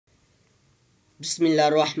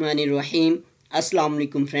बिस्मिल्लाहिर्रहमानिर्रहीम। अस्सलाम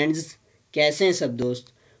वालेकुम फ्रेंड्स, कैसे हैं सब दोस्त।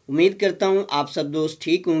 उम्मीद करता हूँ आप सब दोस्त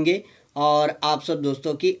ठीक होंगे और आप सब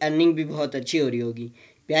दोस्तों की अर्निंग भी बहुत अच्छी हो रही होगी।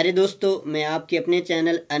 प्यारे दोस्तों, मैं आपके अपने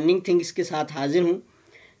चैनल अर्निंग थिंग्स के साथ हाजिर हूँ।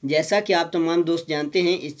 जैसा कि आप तमाम दोस्त जानते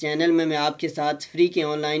हैं, इस चैनल में मैं आपके साथ फ्री के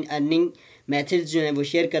ऑनलाइन अर्निंग मेथड्स जो हैं वो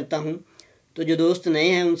शेयर करता हूँ। तो जो दोस्त नए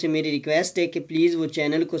हैं उनसे मेरी रिक्वेस्ट है कि प्लीज़ वो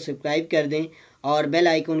चैनल को सब्सक्राइब कर दें और बेल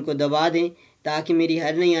आइकन को दबा दें ताकि मेरी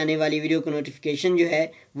हर नई आने वाली वीडियो का नोटिफिकेशन जो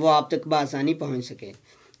है वो आप तक बआसानी पहुंच सके।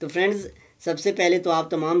 तो फ्रेंड्स, सबसे पहले तो आप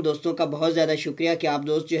तमाम दोस्तों का बहुत ज़्यादा शुक्रिया कि आप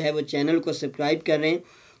दोस्त जो है वो चैनल को सब्सक्राइब कर रहे हैं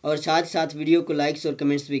और साथ साथ वीडियो को लाइक्स और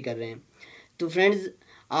कमेंट्स भी कर रहे हैं। तो फ्रेंड्स,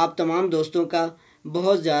 आप तमाम दोस्तों का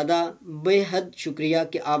बहुत ज़्यादा बेहद शुक्रिया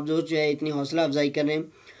कि आप दोस्त जो है इतनी हौसला अफजाई कर रहे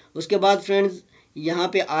हैं। उसके बाद फ्रेंड्स, यहाँ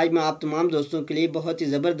पे आज मैं आप तमाम दोस्तों के लिए बहुत ही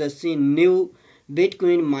ज़बरदस्त सी न्यू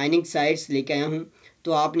बिटकॉइन माइनिंग साइट्स लेके आया हूँ।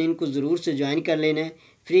 तो आपने इनको ज़रूर से ज्वाइन कर लेना है।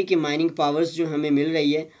 फ्री की माइनिंग पावर्स जो हमें मिल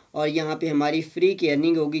रही है और यहाँ पे हमारी फ्री की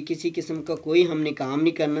अर्निंग होगी। किसी किस्म का कोई हमने काम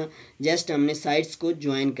नहीं करना, जस्ट हमने साइट्स को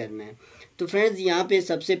ज्वाइन करना है। तो फ्रेंड्स, यहाँ पे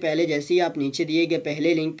सबसे पहले जैसे ही आप नीचे दिए गए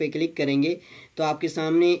पहले लिंक पे क्लिक करेंगे तो आपके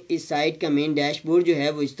सामने इस साइट का मेन डैशबोर्ड जो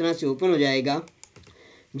है वो इस तरह से ओपन हो जाएगा।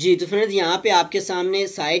 जी, तो फ्रेंड्स, यहाँ पे आपके सामने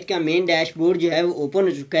साइट का मेन डैशबोर्ड जो है वो ओपन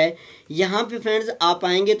हो चुका है। यहाँ पे फ्रेंड्स आप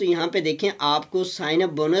आएंगे तो यहाँ पे देखें आपको साइन अप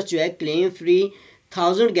बोनस जो है क्लेम फ्री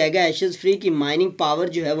 1000 GHS फ्री की माइनिंग पावर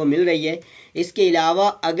जो है वो मिल रही है। इसके अलावा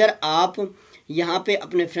अगर आप यहाँ पे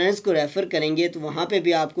अपने फ्रेंड्स को रेफ़र करेंगे तो वहाँ पे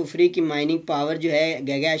भी आपको फ्री की माइनिंग पावर जो है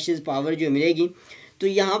GHS पावर जो मिलेगी। तो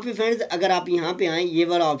यहाँ पे फ्रेंड्स, अगर आप यहाँ पे आएँ, ये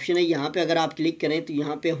वाला ऑप्शन है, यहाँ पे अगर आप क्लिक करें तो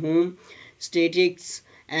यहाँ पे home, statics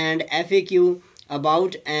and FAQ,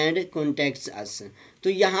 about and contacts अस। तो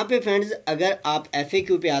यहाँ पे फ्रेंड्स, अगर आप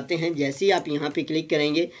FAQ पे आते हैं, जैसे ही आप यहाँ पे क्लिक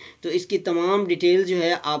करेंगे तो इसकी तमाम डिटेल जो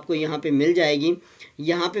है आपको यहाँ पे मिल जाएगी।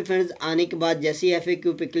 यहाँ पे फ्रेंड्स आने के बाद जैसे ही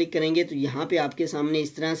FAQ पे क्लिक करेंगे तो यहाँ पे आपके सामने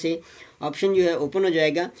इस तरह से ऑप्शन जो है ओपन हो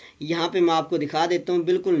जाएगा। यहाँ पे मैं आपको दिखा देता हूँ,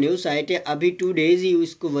 बिल्कुल न्यू साइट है, अभी 2 डेज़ ही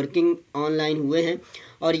इसको वर्किंग ऑनलाइन हुए हैं।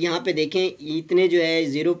 और यहाँ पे देखें इतने जो है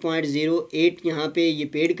 0.08 यहाँ पे ये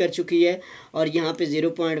पेड कर चुकी है और यहाँ पे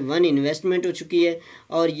 0.1 इन्वेस्टमेंट हो चुकी है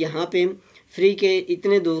और यहाँ पे फ्री के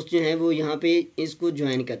इतने दोस्त जो हैं वो यहाँ पे इसको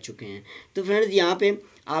ज्वाइन कर चुके हैं। तो फ्रेंड्स, यहाँ पे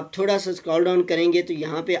आप थोड़ा सा स्क्रॉल डाउन करेंगे तो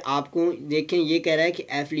यहाँ पे आपको देखें ये कह रहा है कि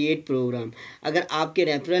एफिलिएट प्रोग्राम। अगर आपके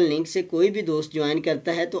रेफरल लिंक से कोई भी दोस्त ज्वाइन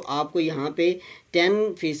करता है तो आपको यहाँ पे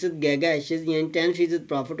 10% GHS यानी 10%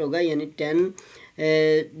 प्रॉफिट होगा, यानी 10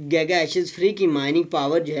 GHS फ्री की माइनिंग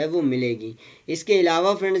पावर जो है वो मिलेगी। इसके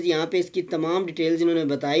अलावा फ्रेंड्स, यहाँ पे इसकी तमाम डिटेल्स इन्होंने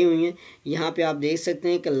बताई हुई हैं। यहाँ पे आप देख सकते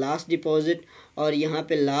हैं कि लास्ट डिपॉजिट और यहाँ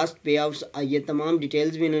पे लास्ट पे आउट्स, ये तमाम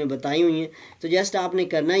डिटेल्स भी इन्होंने बताई हुई हैं। तो जस्ट आपने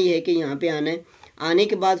करना ये है कि यहाँ पे आना है। आने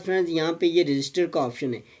के बाद फ्रेंड्स, यहाँ पे ये रजिस्टर का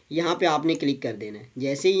ऑप्शन है, यहाँ पे आपने क्लिक कर देना है।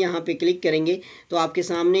 जैसे ही यहाँ पे क्लिक करेंगे तो आपके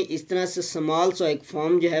सामने इस तरह से स्मॉल सा एक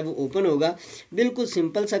फॉर्म जो है वो ओपन होगा। बिल्कुल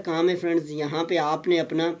सिंपल सा काम है फ्रेंड्स। यहाँ पे आपने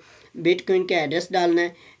अपना बिटकॉइन का एड्रेस डालना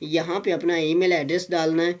है, यहाँ पे अपना ईमेल एड्रेस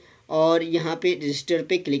डालना है और यहाँ पे रजिस्टर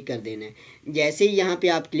पे क्लिक कर देना है। जैसे ही यहाँ पे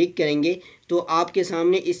आप क्लिक करेंगे तो आपके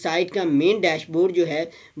सामने इस साइट का मेन डैशबोर्ड जो है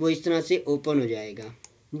वो इस तरह से ओपन हो जाएगा।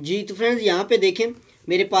 जी, तो फ्रेंड्स, यहाँ पे देखें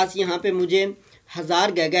मेरे पास यहाँ पे मुझे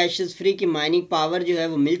 1000 GHS फ्री की माइनिंग पावर जो है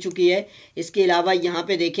वो मिल चुकी है। इसके अलावा यहाँ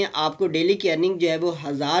पे देखें आपको डेली की अर्निंग जो है वो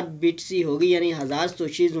 1000 बिट्स ही होगी, यानी 1000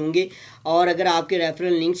 सोशीज होंगे। और अगर आपके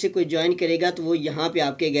रेफरल लिंक से कोई ज्वाइन करेगा तो वो यहाँ पे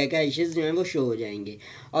आपके GHS जो है वो शो हो जाएंगे।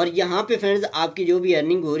 और यहाँ पे फ्रेंड्स आपकी जो भी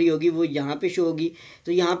अर्निंग हो रही होगी वो यहाँ पे शो होगी।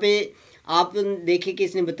 तो यहाँ पे आप देखें कि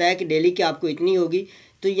इसने बताया कि डेली की आपको इतनी होगी।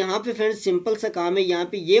 तो यहाँ पे फ्रेंड्स सिंपल सा काम है, यहाँ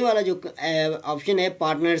पे ये वाला जो ऑप्शन है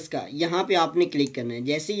पार्टनर्स का, यहाँ पे आपने क्लिक करना है।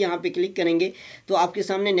 जैसे ही यहाँ पे क्लिक करेंगे तो आपके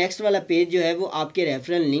सामने नेक्स्ट वाला पेज जो है वो आपके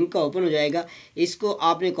रेफरल लिंक का ओपन हो जाएगा। इसको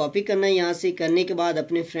आपने कॉपी करना है। यहाँ से करने के बाद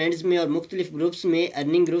अपने फ्रेंड्स में और मुख्तलिफ ग्रुप्स में,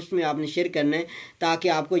 अर्निंग ग्रुप्स में आपने शेयर करना है ताकि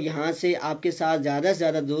आपको यहाँ से आपके साथ ज़्यादा से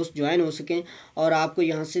ज़्यादा दोस्त ज्वाइन हो सकें और आपको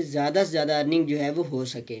यहाँ से ज़्यादा अर्निंग जो है वो हो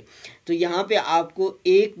सके। तो यहाँ पे आपको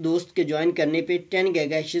एक दोस्त के ज्वाइन करने पे 10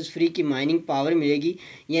 GHS फ्री की माइनिंग पावर मिलेगी।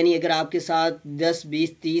 यानी अगर आपके साथ 10,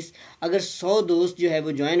 20, 30, अगर 100 दोस्त जो है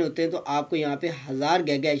वो ज्वाइन होते हैं तो आपको यहाँ पे 1000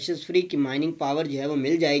 GHS फ्री की माइनिंग पावर जो है वो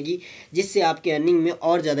मिल जाएगी, जिससे आपके अर्निंग में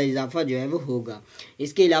और ज़्यादा इजाफा जो है वो होगा।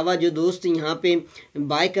 इसके अलावा जो दोस्त यहाँ पे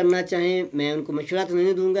बाय करना चाहें, मैं उनको मशवरा तो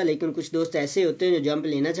नहीं दूंगा, लेकिन कुछ दोस्त ऐसे होते हैं जो जंप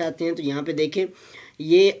लेना चाहते हैं। तो यहाँ पे देखें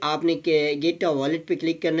ये आपने गेट वॉलेट पे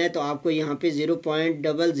क्लिक करना है तो आपको यहाँ पे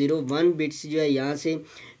 0.001 बिट्स जो है यहाँ से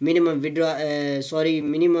मिनिमम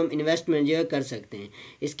मिनिमम इन्वेस्टमेंट जो है कर सकते हैं।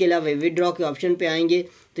 इसके अलावा विड्रॉ के ऑप्शन पे आएंगे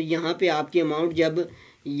तो यहाँ पे आपकी अमाउंट जब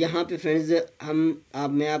यहाँ पे फ्रेंड्स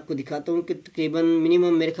मैं आपको दिखाता हूँ कि तकरीबन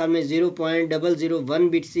मिनिमम मेरे ख्याल में 0.001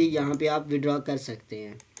 बिट्स ही यहाँ पे आप विड्रॉ कर सकते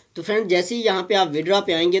हैं। तो फ्रेंड्स जैसे ही यहाँ पे आप विड्रॉ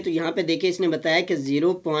पे आएंगे तो यहाँ पे देखिए इसने बताया कि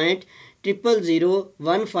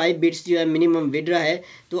 0.00015 बिट्स जो है मिनिमम विड्रॉ है।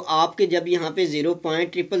 तो आपके जब यहाँ पे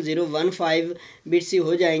 0.00015 बिट्स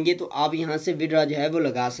हो जाएंगे तो आप यहाँ से विड्रॉ जो है वो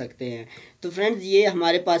लगा सकते हैं। तो फ्रेंड्स ये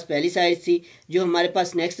हमारे पास पहली साइट थी। जो हमारे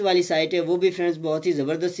पास नेक्स्ट वाली साइट है वो भी फ्रेंड्स बहुत ही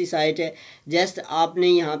ज़बरदस्त सी साइट है। जस्ट आपने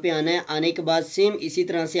यहाँ पे आना है, आने के बाद सेम इसी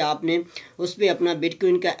तरह से आपने उस पर अपना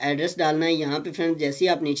बिटकॉइन का एड्रेस डालना है। यहाँ पे फ्रेंड्स जैसे ही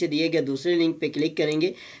आप नीचे दिए गए दूसरे लिंक पे क्लिक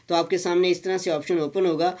करेंगे तो आपके सामने इस तरह से ऑप्शन ओपन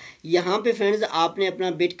होगा। यहाँ पे फ्रेंड्स आपने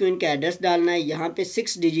अपना बिटकॉइन का एड्रेस डालना है। यहाँ पे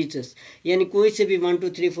 6 डिजिट्स यानी कोई से भी 1 2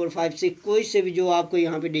 3 4 5 6 कोई से भी जो आपको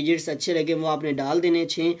यहाँ पे डिजिट्स अच्छे लगे वो आपने डाल देने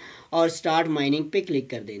 6 और स्टार्ट माइनिंग पे क्लिक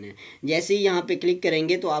कर देना है। जैसे ही यहाँ पे क्लिक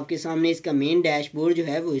करेंगे तो आपके सामने इसका मेन डैशबोर्ड जो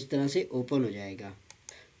है वो इस तरह से ओपन हो जाएगा।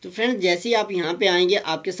 तो फ्रेंड्स जैसे ही आप यहाँ पे आएंगे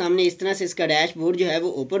आपके सामने इस तरह से इसका डैशबोर्ड जो है वो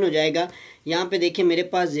ओपन हो जाएगा। यहाँ पे देखिए मेरे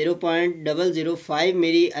पास 0.005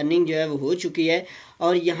 मेरी अर्निंग जो है वो हो चुकी है।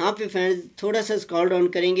 और यहाँ पे फ्रेंड्स थोड़ा सा स्क्रॉल डाउन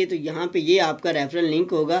करेंगे तो यहाँ पे ये आपका रेफरल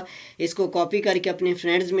लिंक होगा। इसको कॉपी करके अपने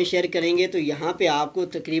फ्रेंड्स में शेयर करेंगे तो यहाँ पे आपको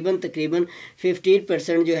तकरीबन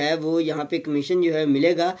 15% जो है वो यहाँ पे कमीशन जो है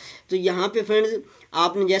मिलेगा। तो यहाँ पे फ्रेंड्स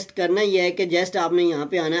आपने जस्ट करना ही है कि जस्ट आपने यहाँ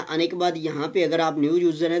पे आना है। आने के बाद यहाँ पे अगर आप न्यू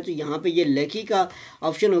यूज़र हैं तो यहाँ पे ये लकी का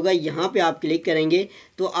ऑप्शन होगा, यहाँ पे आप क्लिक करेंगे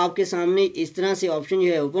तो आपके सामने इस तरह से ऑप्शन जो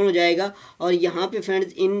है ओपन हो जाएगा। और यहाँ पे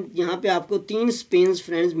फ्रेंड्स यहाँ पे आपको 3 स्पिन्स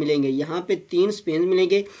फ्रेंड्स मिलेंगे, यहाँ पे 3 स्पिन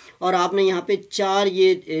मिलेंगे। और आपने यहाँ पे 4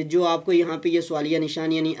 ये जो आपको यहाँ पे ये सवालिया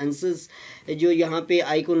निशान यानी आंसर्स जो यहाँ पे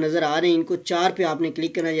आइकॉन नज़र आ रहे हैं इनको 4 पे आपने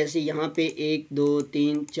क्लिक करना है। जैसे यहाँ पे 1 2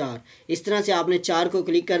 3 4 इस तरह से आपने 4 को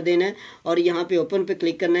क्लिक कर देना है और यहाँ पे ओपन पे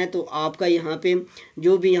क्लिक करना है। तो आपका यहाँ पे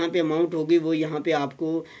जो भी यहाँ पे अमाउंट होगी वो यहाँ पे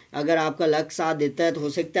आपको अगर आपका लक साथ देता है तो हो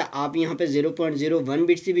सकता है आप यहाँ पे 0.01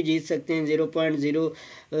 बिट से भी जीत सकते हैं,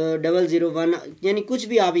 0.0001 यानी कुछ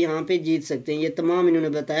भी आप यहाँ पे जीत सकते हैं। ये तमाम इन्होंने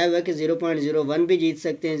बताया हुआ है कि 0.01 भी जीत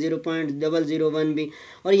सकते हैं, 0.001 भी,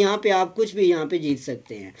 और यहाँ पे आप कुछ भी यहाँ पे जीत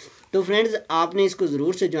सकते हैं। तो फ्रेंड्स आपने इसको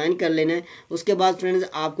ज़रूर से ज्वाइन कर लेना है। उसके बाद फ्रेंड्स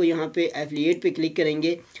आपको यहाँ पे एफिलिएट पे क्लिक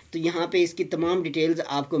करेंगे तो यहाँ पे इसकी तमाम डिटेल्स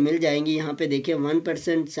आपको मिल जाएंगी। यहाँ पे देखिए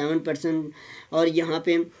 1%, 7% और यहाँ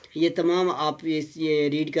पे ये तमाम आप ये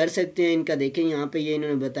रीड कर सकते हैं इनका। देखें यहाँ पे ये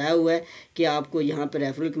इन्होंने बताया हुआ है कि आपको यहाँ पे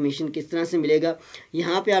रेफरल कमीशन किस तरह से मिलेगा।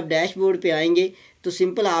 यहाँ पे आप डैशबोर्ड पे आएंगे तो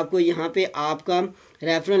सिंपल आपको यहाँ पे आपका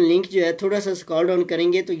रेफरल लिंक जो है थोड़ा सा स्क्रॉल डाउन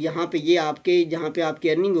करेंगे तो यहाँ पे ये आपके जहाँ पे आपकी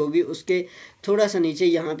अर्निंग होगी उसके थोड़ा सा नीचे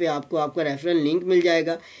यहाँ पे आपको आपका रेफरल लिंक मिल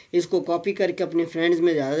जाएगा। इसको कॉपी करके अपने फ्रेंड्स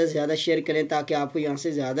में ज़्यादा से ज़्यादा शेयर करें ताकि आपको यहाँ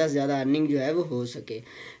से ज़्यादा अर्निंग जो है वो हो सके।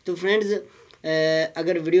 तो फ्रेंड्स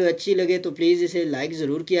अगर वीडियो अच्छी लगे तो प्लीज़ इसे लाइक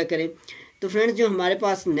ज़रूर किया करें। तो फ्रेंड्स जो हमारे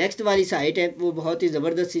पास नेक्स्ट वाली साइट है वो बहुत ही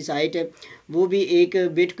ज़बरदस्त सी साइट है, वो भी एक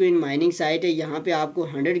बिटकॉइन माइनिंग साइट है। यहाँ पे आपको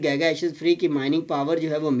 100 GHz फ्री की माइनिंग पावर जो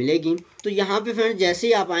है वो मिलेगी। तो यहाँ पे फ्रेंड्स जैसे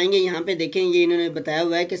ही आप आएंगे यहाँ पे देखें ये इन्होंने बताया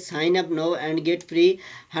हुआ है कि sign up now and get free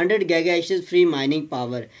 100 GHz free mining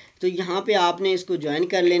power. तो यहाँ पे आपने इसको ज्वाइन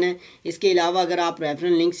कर लेना है। इसके अलावा अगर आप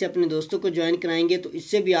रेफरल लिंक से अपने दोस्तों को ज्वाइन कराएंगे तो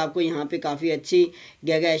इससे भी आपको यहाँ पे काफ़ी अच्छी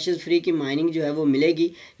GHz फ्री की माइनिंग जो है वो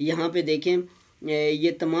मिलेगी। यहाँ पे देखें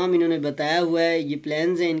ये तमाम इन्होंने बताया हुआ है, ये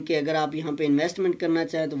प्लान्स हैं इनके। अगर आप यहाँ पे इन्वेस्टमेंट करना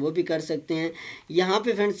चाहें तो वो भी कर सकते हैं। यहाँ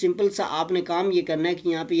पे फ्रेंड्स सिंपल सा आपने काम ये करना है कि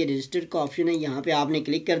यहाँ पे ये रजिस्टर का ऑप्शन है, यहाँ पे आपने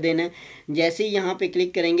क्लिक कर देना है। जैसे ही यहाँ पे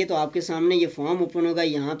क्लिक करेंगे तो आपके सामने ये फॉर्म ओपन होगा।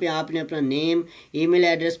 यहाँ पे आपने अपना नेम, ईमेल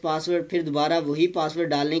एड्रेस, पासवर्ड, फिर दोबारा वही पासवर्ड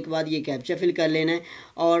डालने के बाद ये कैप्चा फिल कर लेना है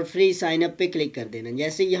और फ्री साइन अप पे क्लिक कर देना है।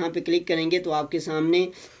 जैसे ही यहाँ पे क्लिक करेंगे तो आपके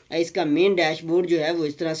सामने इसका मेन डैशबोर्ड जो है वो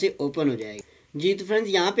इस तरह से ओपन हो जाएगा। जी तो फ्रेंड्स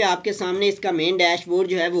यहाँ पे आपके सामने इसका मेन डैशबोर्ड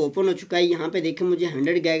जो है वो ओपन हो चुका है। यहाँ पे देखें मुझे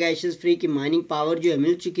 100 GHz फ्री की माइनिंग पावर जो है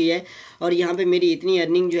मिल चुकी है और यहाँ पे मेरी इतनी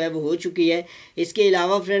अर्निंग जो है वो हो चुकी है। इसके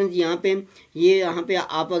अलावा फ्रेंड्स यहाँ पे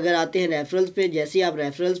आप अगर आते हैं रेफरल्स पे, जैसे ही आप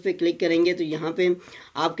रेफरल्स पे क्लिक करेंगे तो यहाँ पे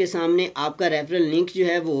आपके सामने आपका रेफरल लिंक जो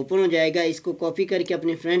है वो ओपन हो जाएगा। इसको कॉपी करके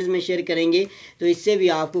अपने फ्रेंड्स में शेयर करेंगे तो इससे भी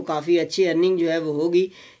आपको काफ़ी अच्छी अर्निंग जो है वो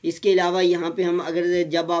होगी। इसके अलावा यहाँ पे हम अगर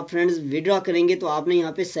जब आप फ्रेंड्स विड्रॉ करेंगे तो आपने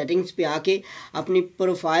यहाँ पे सेटिंग्स पे आके अपनी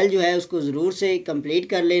प्रोफाइल जो है उसको ज़रूर से कंप्लीट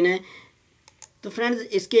कर लेना है। तो फ्रेंड्स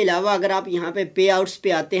इसके अलावा अगर आप यहाँ पे पे आउट्स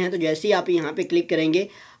पे आते हैं तो जैसे ही आप यहाँ पे क्लिक करेंगे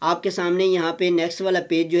आपके सामने यहाँ पे नेक्स्ट वाला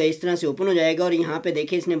पेज जो है इस तरह से ओपन हो जाएगा। और यहाँ पे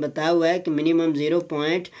देखिए इसने बताया हुआ है कि मिनिमम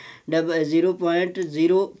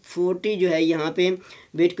 0.040 जो है यहाँ पे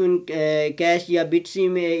बिटकॉइन कैश या बिटसी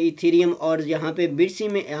में इथेरियम और यहाँ पे बिटसी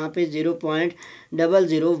में यहाँ पे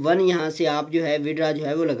 0.001 यहाँ से आप जो है विड्रा जो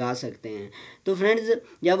है वो लगा सकते हैं। तो फ्रेंड्स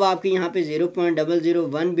जब आपके यहाँ पे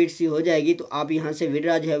 0.001 बिटसी हो जाएगी तो आप यहाँ से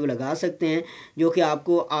विड्रा जो है वो लगा सकते हैं जो कि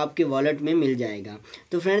आपको आपके वॉलेट में मिल जाएगा।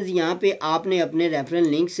 तो फ्रेंड्स यहाँ पे आपने अपने रेफरल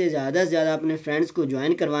लिंक से ज़्यादा अपने फ्रेंड्स को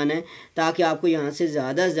ज्वाइन करवाना है ताकि आपको यहाँ से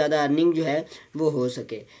ज़्यादा अर्निंग जो है वो हो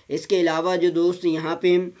सके। इसके अलावा जो दोस्त यहाँ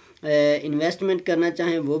पे इन्वेस्टमेंट करना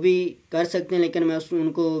चाहें वो भी कर सकते हैं, लेकिन मैं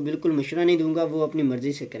उनको बिल्कुल मशवरा नहीं दूंगा, वो अपनी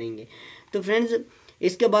मर्ज़ी से करेंगे। तो फ्रेंड्स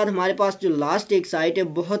इसके बाद हमारे पास जो लास्ट एक साइट है,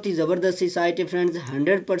 बहुत ही ज़बरदस्त सी साइट है फ्रेंड्स,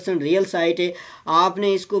 100% रियल साइट है।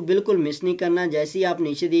 आपने इसको बिल्कुल मिस नहीं करना। जैसे ही आप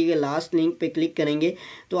नीचे दिए गए लास्ट लिंक पे क्लिक करेंगे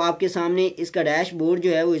तो आपके सामने इसका डैशबोर्ड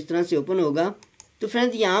जो है वो इस तरह से ओपन होगा। तो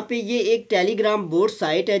फ्रेंड्स यहाँ पे ये एक टेलीग्राम बोट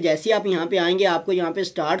साइट है। जैसे ही आप यहाँ पे आएंगे आपको यहाँ पे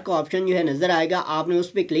स्टार्ट का ऑप्शन जो है नज़र आएगा, आपने उस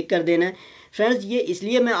पर क्लिक कर देना है। फ्रेंड्स ये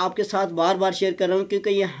इसलिए मैं आपके साथ बार बार शेयर कर रहा हूँ क्योंकि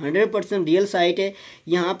ये 100% रियल साइट है।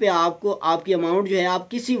 यहाँ पे आपको आपकी अमाउंट जो है आप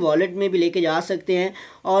किसी वॉलेट में भी लेके जा सकते हैं,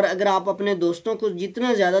 और अगर आप अपने दोस्तों को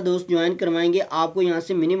जितना ज़्यादा दोस्त ज्वाइन करवाएंगे आपको यहाँ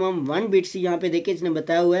से मिनिमम 1 बिट्स, यहाँ पे देखिए इसने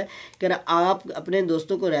बताया हुआ है कि आप अपने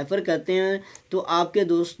दोस्तों को रेफ़र करते हैं तो आपके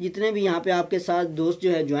दोस्त जितने भी यहाँ पे आपके साथ दोस्त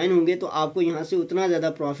जो है ज्वाइन होंगे तो आपको यहाँ से उतना ज़्यादा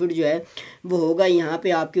प्रॉफिट जो है वो होगा, यहाँ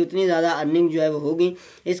पे आपकी उतनी ज़्यादा अर्निंग जो है वो होगी।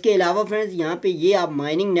 इसके अलावा फ्रेंड्स यहाँ पे ये आप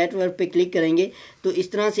माइनिंग नेटवर्क पे क्लिक करेंगे तो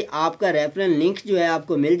इस तरह से आपका रेफरल लिंक जो है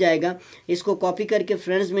आपको मिल जाएगा। इसको कॉपी करके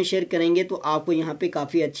फ्रेंड्स में शेयर करेंगे तो आपको यहाँ पे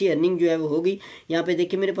काफ़ी अच्छी अर्निंग जो है वो होगी। यहाँ पे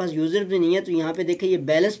देखिए मेरे पास यूज़र भी नहीं है, तो यहाँ पे देखिए ये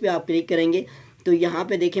बैलेंस पे आप क्लिक करेंगे तो यहाँ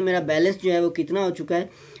पे देखिए मेरा बैलेंस जो है वो कितना हो चुका है।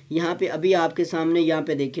 यहाँ पे अभी आपके सामने यहाँ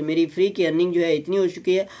पे देखिए मेरी फ्री की अर्निंग जो है इतनी हो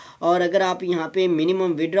चुकी है। और अगर आप यहाँ पे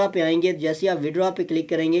मिनिमम विड्रॉ पे आएंगे, जैसे आप विड्रॉ पे क्लिक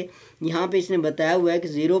करेंगे यहाँ पे इसने बताया हुआ है कि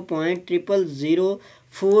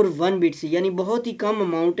 0.0041 बिट्स, यानी बहुत ही कम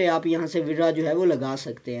अमाउंट है, आप यहाँ से विड्रॉ जो है वो लगा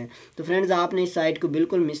सकते हैं। तो फ्रेंड्स आपने इस साइट को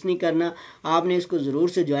बिल्कुल मिस नहीं करना, आपने इसको ज़रूर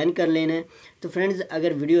से ज्वाइन कर लेना है। तो फ्रेंड्स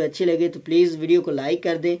अगर वीडियो अच्छी लगे तो प्लीज़ वीडियो को लाइक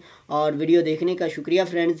कर दें, और वीडियो देखने का शुक्रिया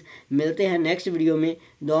फ्रेंड्स। मिलते हैं नेक्स्ट वीडियो में,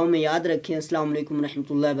 दुआ में याद रखें। अस्सलाम वालेकुम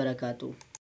रहमतुल्लाहि व बरकातुहू।